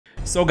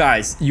So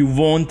guys, you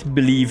won't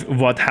believe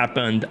what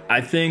happened. I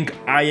think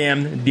I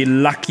am the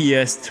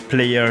luckiest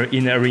player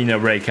in Arena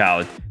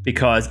Breakout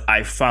because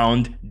I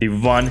found the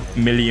 $1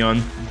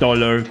 million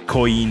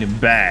KOEN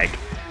bag.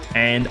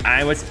 And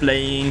I was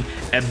playing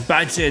a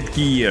budget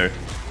gear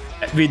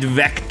with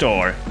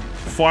Vector,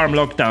 Farm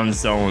Lockdown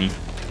Zone.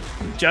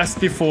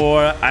 Just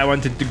before I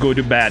wanted to go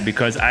to bed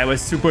because I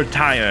was super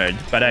tired,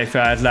 but I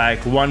felt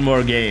like one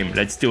more game,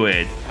 let's do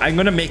it. I'm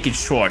gonna make it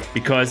short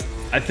because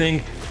I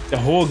think the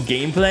whole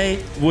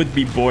gameplay would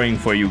be boring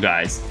for you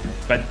guys.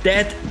 But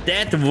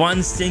that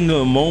one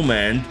single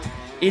moment,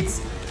 it's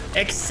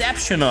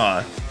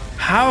exceptional.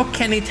 How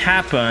can it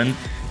happen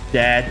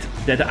that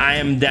I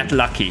am that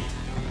lucky?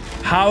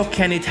 How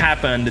can it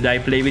happen that I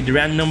play with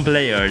random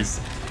players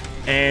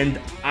and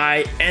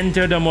I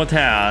enter the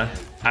motel,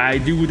 I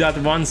do that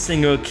one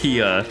single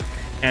kill,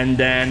 and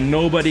then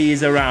nobody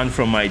is around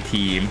from my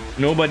team,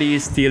 nobody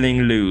is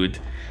stealing loot,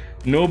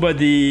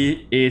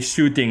 nobody is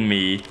shooting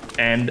me,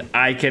 and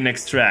I can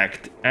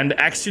extract. And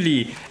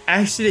actually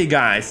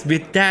guys,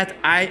 with that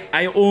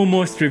I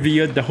almost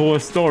revealed the whole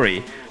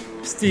story.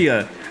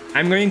 Still,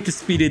 I'm going to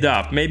speed it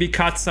up, maybe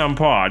cut some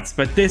parts,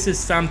 but this is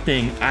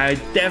something I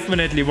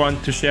definitely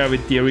want to share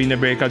with the Arena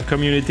Breakout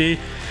community,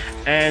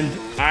 and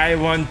I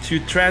want to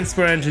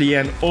transparently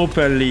and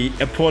openly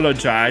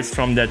apologize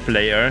from that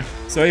player.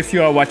 So if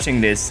you are watching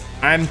this,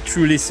 I'm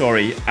truly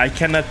sorry. I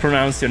cannot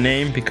pronounce your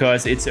name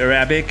because it's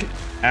Arabic,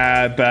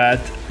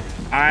 but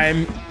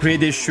I'm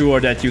pretty sure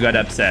that you got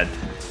upset.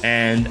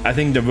 And I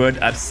think the word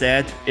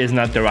upset is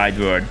not the right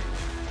word.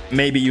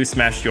 Maybe you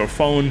smashed your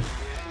phone,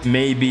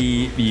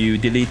 maybe you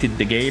deleted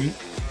the game,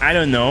 I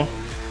don't know,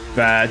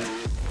 but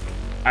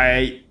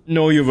I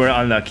know you were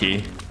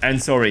unlucky.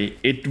 And sorry,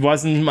 it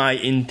wasn't my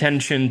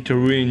intention to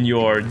ruin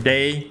your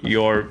day,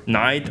 your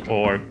night,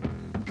 or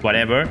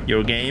whatever,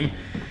 your game.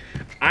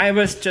 I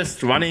was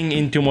just running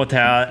into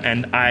motel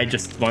and I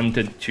just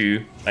wanted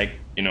to, like,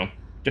 you know,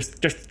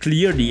 just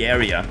clear the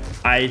area.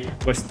 I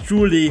was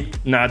truly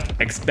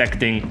not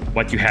expecting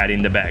what you had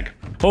in the bag.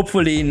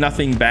 Hopefully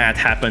nothing bad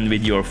happened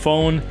with your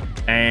phone,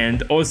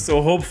 and also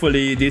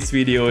hopefully this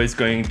video is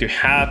going to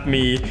help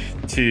me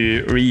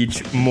to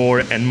reach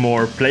more and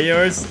more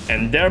players,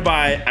 and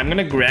thereby I'm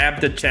gonna grab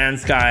the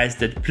chance, guys,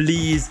 that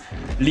please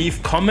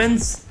leave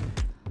comments.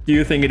 Do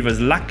you think it was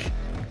luck?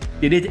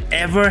 Did it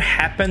ever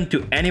happen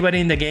to anybody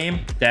in the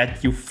game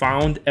that you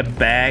found a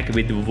bag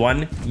with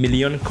 1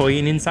 million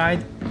KOEN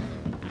inside?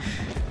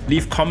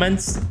 Leave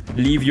comments,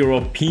 leave your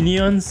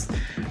opinions,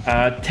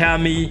 tell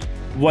me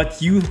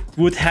what you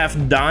would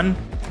have done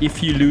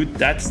if you loot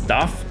that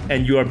stuff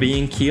and you are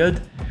being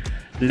killed.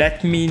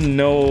 Let me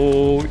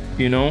know,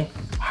 you know,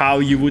 how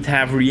you would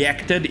have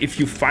reacted if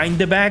you find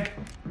the bag.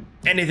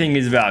 Anything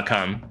is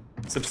welcome.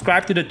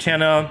 Subscribe to the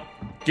channel,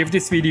 give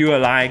this video a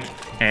like,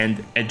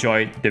 and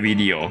enjoy the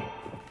video.